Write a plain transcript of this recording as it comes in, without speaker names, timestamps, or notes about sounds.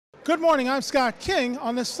Good morning, I'm Scott King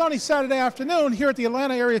on this sunny Saturday afternoon here at the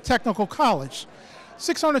Atlanta Area Technical College.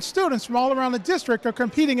 600 students from all around the district are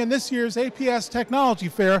competing in this year's APS Technology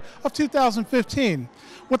Fair of 2015.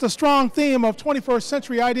 With a strong theme of 21st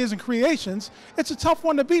century ideas and creations, it's a tough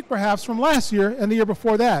one to beat perhaps from last year and the year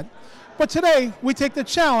before that. But today, we take the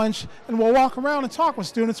challenge and we'll walk around and talk with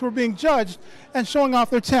students who are being judged and showing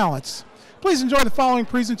off their talents. Please enjoy the following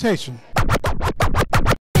presentation.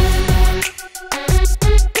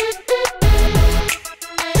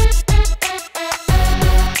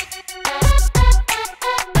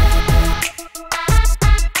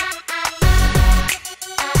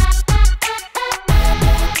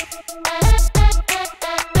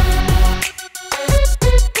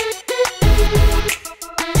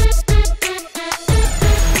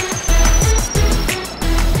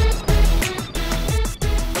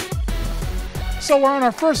 So we're on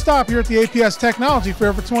our first stop here at the APS Technology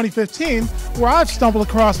Fair for 2015, where I've stumbled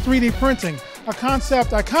across 3D printing, a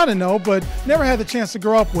concept I kind of know, but never had the chance to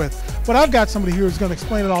grow up with. But I've got somebody here who's going to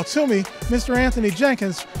explain it all to me, Mr. Anthony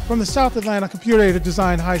Jenkins from the South Atlanta Computer-Aided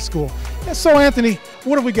Design High School. And so Anthony,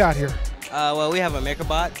 what have we got here? Well, we have a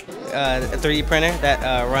MakerBot, a 3D printer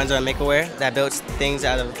that runs on MakerWare that builds things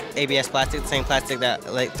out of ABS plastic, the same plastic that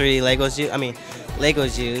 3D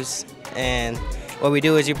Legos use. And what we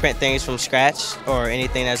do is you print things from scratch or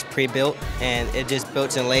anything that's pre-built, and it just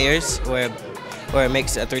builds in layers where it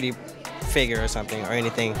makes a 3D figure or something or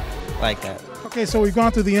anything like that. Okay, so we've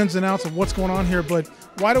gone through the ins and outs of what's going on here, but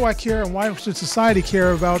why do I care and why should society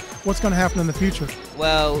care about what's going to happen in the future?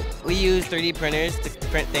 Well, we use 3D printers to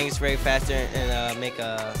print things very faster and make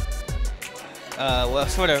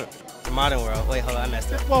sort of the modern world. Wait, hold on, I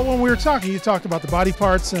messed up. Well, when we were talking, you talked about the body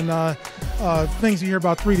parts and things you hear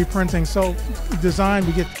about 3D printing. So design,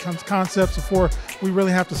 we get concepts before we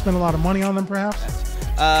really have to spend a lot of money on them, perhaps?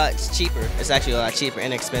 It's cheaper. It's actually a lot cheaper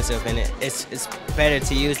and inexpensive, and it's better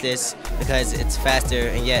to use this because it's faster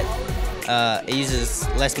and yet it uses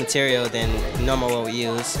less material than normal what we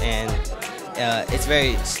use, and it's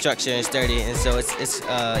very structured and sturdy, and so it's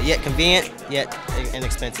yet convenient yet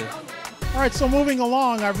inexpensive. All right, so moving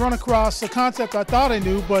along, I've run across a concept I thought I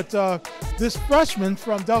knew, but this freshman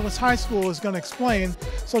from Douglas High School is going to explain.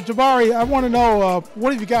 So Jabari, I want to know,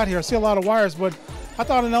 what have you got here? I see a lot of wires, but I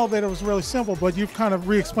thought an elevator was really simple, but you've kind of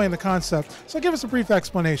re-explained the concept. So give us a brief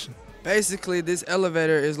explanation. Basically, this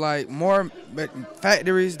elevator is like more, but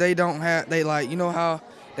factories, they don't have, they like, you know how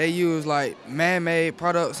they use like man-made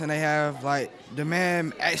products and they have like the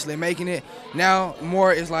man actually making it. Now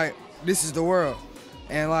more is like, this is the world.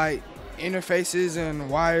 And like, interfaces and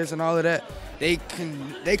wires and all of that, they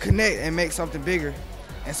connect and make something bigger,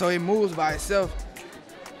 and so it moves by itself,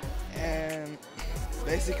 and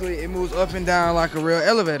basically it moves up and down like a real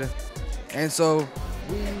elevator. And so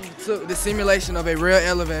we took the simulation of a real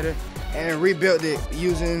elevator and rebuilt it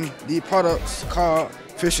using the products called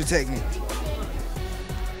Fisher Technique.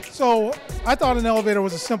 So I thought an elevator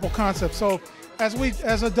was a simple concept. So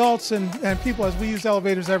as adults and people, as we use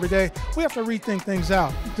elevators every day, we have to rethink things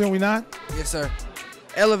out, do we not? Yes, sir.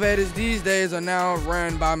 Elevators these days are now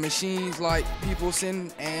run by machines like people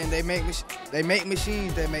send, and they make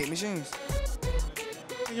machines that make machines.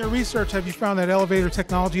 In your research, have you found that elevator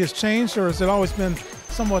technology has changed, or has it always been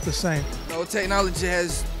somewhat the same? No, technology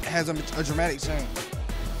has a dramatic change.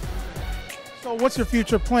 So what's your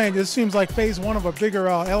future plan? This seems like phase one of a bigger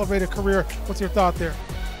elevator career. What's your thought there?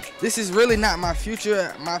 This is really not my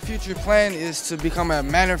future. My future plan is to become a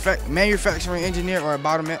manufacturing engineer or a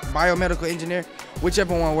biomedical engineer,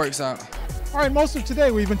 whichever one works out. All right, most of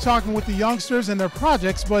today we've been talking with the youngsters and their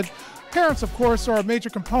projects, but parents, of course, are a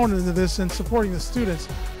major component of this in supporting the students.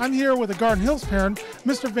 I'm here with a Garden Hills parent,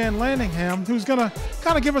 Mr. Van Landingham, who's going to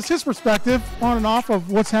kind of give us his perspective on and off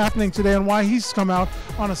of what's happening today and why he's come out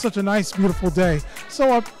on such a nice, beautiful day.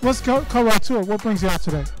 So let's go right to it. What brings you out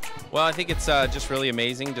today? Well, I think it's just really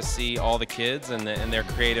amazing to see all the kids and their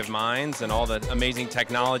creative minds and all the amazing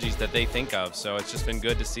technologies that they think of. So it's just been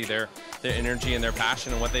good to see their energy and their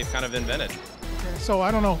passion and what they've kind of invented. Okay, so I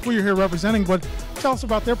don't know who you're here representing, but tell us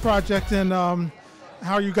about their project and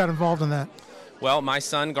how you got involved in that. Well, my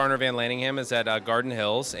son, Garner Van Landingham, is at Garden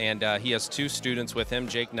Hills, and he has two students with him,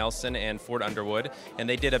 Jake Nelson and Ford Underwood, and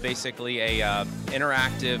they did basically a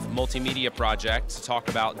interactive multimedia project to talk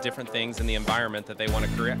about different things in the environment that they want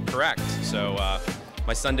to correct. So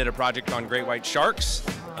my son did a project on great white sharks,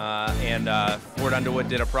 and Ford Underwood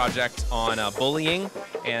did a project on bullying,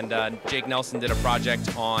 and Jake Nelson did a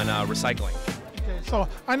project on recycling. Okay, so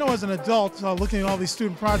I know as an adult, looking at all these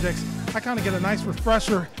student projects, I kind of get a nice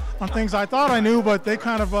refresher on things I thought I knew, but they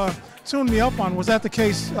kind of tuned me up on. Was that the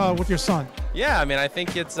case with your son? Yeah, I mean, I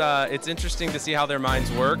think it's interesting to see how their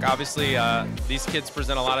minds work. Obviously, these kids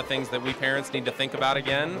present a lot of things that we parents need to think about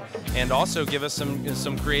again, and also give us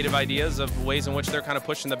some creative ideas of ways in which they're kind of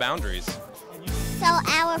pushing the boundaries. So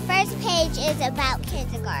our first page is about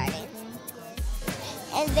kindergarten,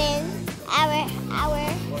 and then our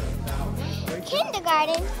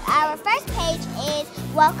kindergarten. Our first page is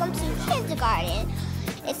Welcome to Kindergarten.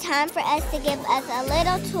 It's time for us to give us a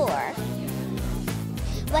little tour.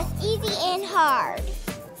 What's easy and hard?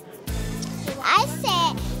 I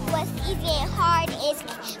said what's easy and hard is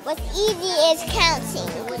counting.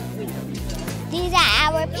 These are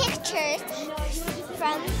our pictures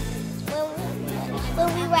from when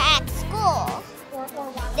we were at school.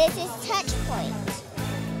 This is Touch Point.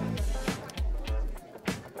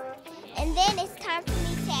 And then it's time for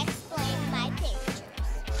me to explain my pictures.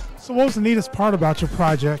 So what was the neatest part about your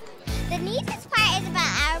project? The neatest part is about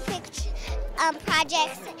our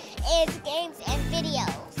projects is games and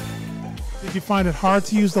videos. Did you find it hard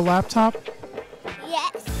to use the laptop?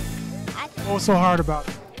 Yes. What was so hard about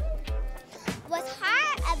it? What's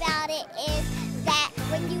hard about it is that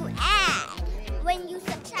when you add, when you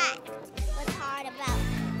subtract, what's hard about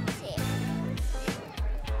it.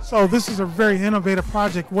 So this is a very innovative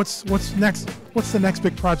project. What's next? What's the next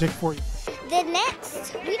big project for you?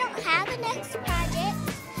 We don't have a next project,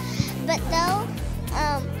 but though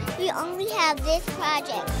we only have this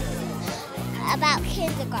project about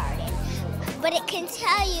kindergarten, but it can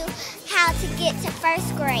tell you how to get to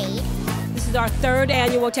first grade. This is our 3rd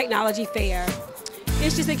annual technology fair.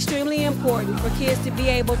 It's just extremely important for kids to be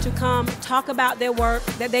able to come talk about their work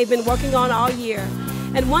that they've been working on all year.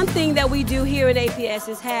 And one thing that we do here at APS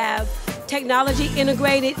is have technology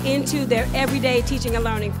integrated into their everyday teaching and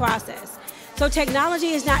learning process. So technology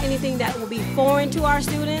is not anything that will be foreign to our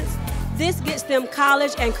students. This gets them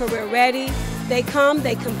college and career ready. They come,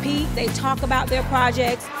 they compete, they talk about their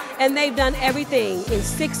projects, and they've done everything in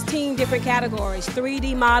 16 different categories: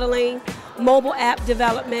 3D modeling, mobile app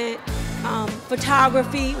development,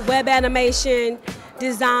 photography, web animation,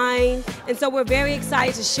 design. And so we're very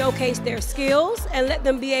excited to showcase their skills and let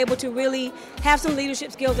them be able to really have some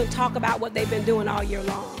leadership skills and talk about what they've been doing all year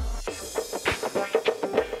long.